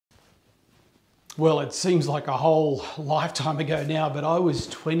Well, it seems like a whole lifetime ago now, but I was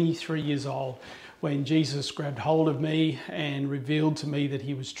 23 years old when Jesus grabbed hold of me and revealed to me that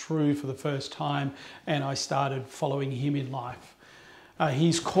he was true for the first time, and I started following him in life.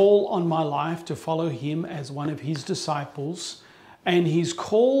 His call on my life to follow him as one of his disciples and his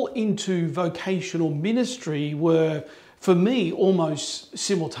call into vocational ministry were, for me, almost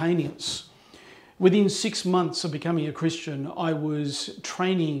simultaneous. Within 6 months of becoming a Christian, I was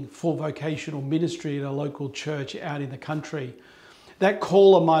training for vocational ministry at a local church out in the country. That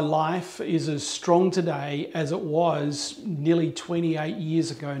call on my life is as strong today as it was nearly 28 years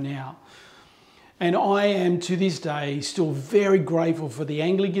ago now. And I am to this day still very grateful for the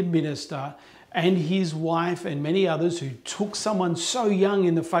Anglican minister and his wife and many others who took someone so young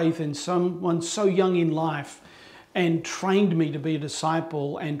in the faith and someone so young in life and trained me to be a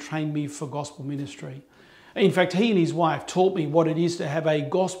disciple and trained me for gospel ministry. In fact, he and his wife taught me what it is to have a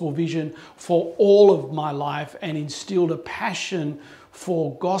gospel vision for all of my life and instilled a passion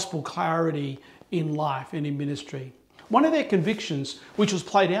for gospel clarity in life and in ministry. One of their convictions, which was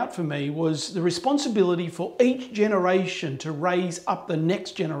played out for me, was the responsibility for each generation to raise up the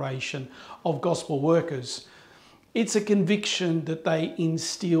next generation of gospel workers. It's a conviction that they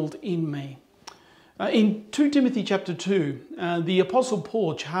instilled in me. In 2 Timothy chapter 2, the Apostle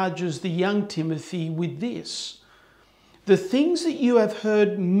Paul charges the young Timothy with this: "The things that you have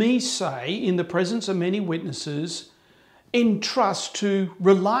heard me say in the presence of many witnesses, entrust to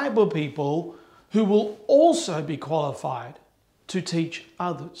reliable people who will also be qualified to teach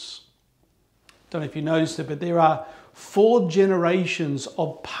others." Don't know if you noticed it, but there are 4 generations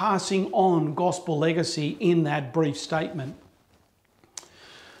of passing on gospel legacy in that brief statement.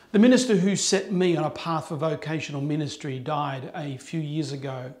 The minister who set me on a path for vocational ministry died a few years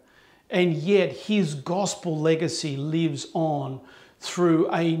ago, and yet his gospel legacy lives on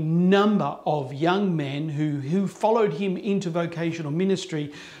through a number of young men who followed him into vocational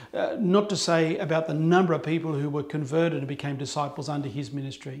ministry, not to say about the number of people who were converted and became disciples under his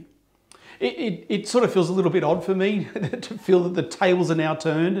ministry. It sort of feels a little bit odd for me to feel that the tables are now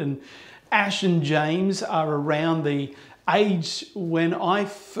turned and Ash and James are around the age when I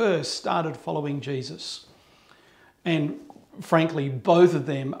first started following Jesus. And frankly, both of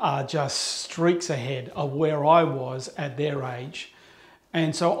them are just streaks ahead of where I was at their age.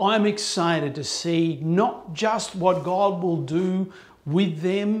 And so I'm excited to see not just what God will do with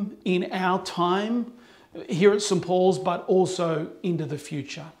them in our time here at St. Paul's, but also into the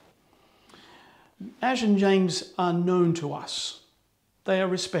future. Ash and James are known to us. They are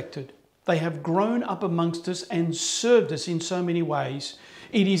respected. They have grown up amongst us and served us in so many ways.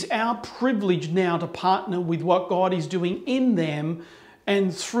 It is our privilege now to partner with what God is doing in them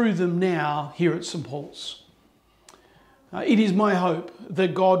and through them now here at St. Paul's. It is my hope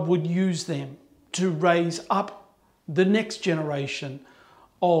that God would use them to raise up the next generation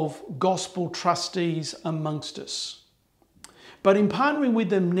of gospel trustees amongst us. But in partnering with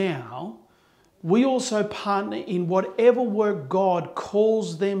them now, we also partner in whatever work God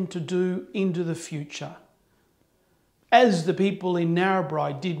calls them to do into the future, as the people in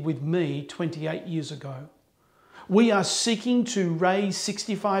Narrabri did with me 28 years ago. We are seeking to raise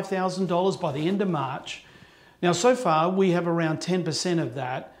 $65,000 by the end of March. Now, so far, we have around 10% of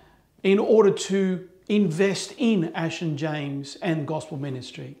that in order to invest in Ash and James and gospel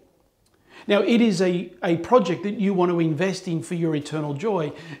ministry. Now, it is a project that you want to invest in for your eternal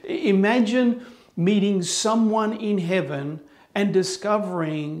joy. Imagine meeting someone in heaven and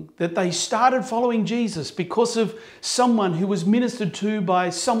discovering that they started following Jesus because of someone who was ministered to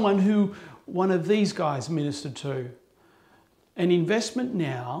by someone who one of these guys ministered to. An investment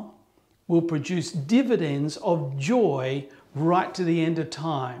now will produce dividends of joy right to the end of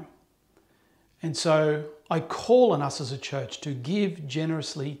time. And so I call on us as a church to give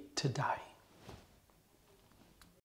generously today.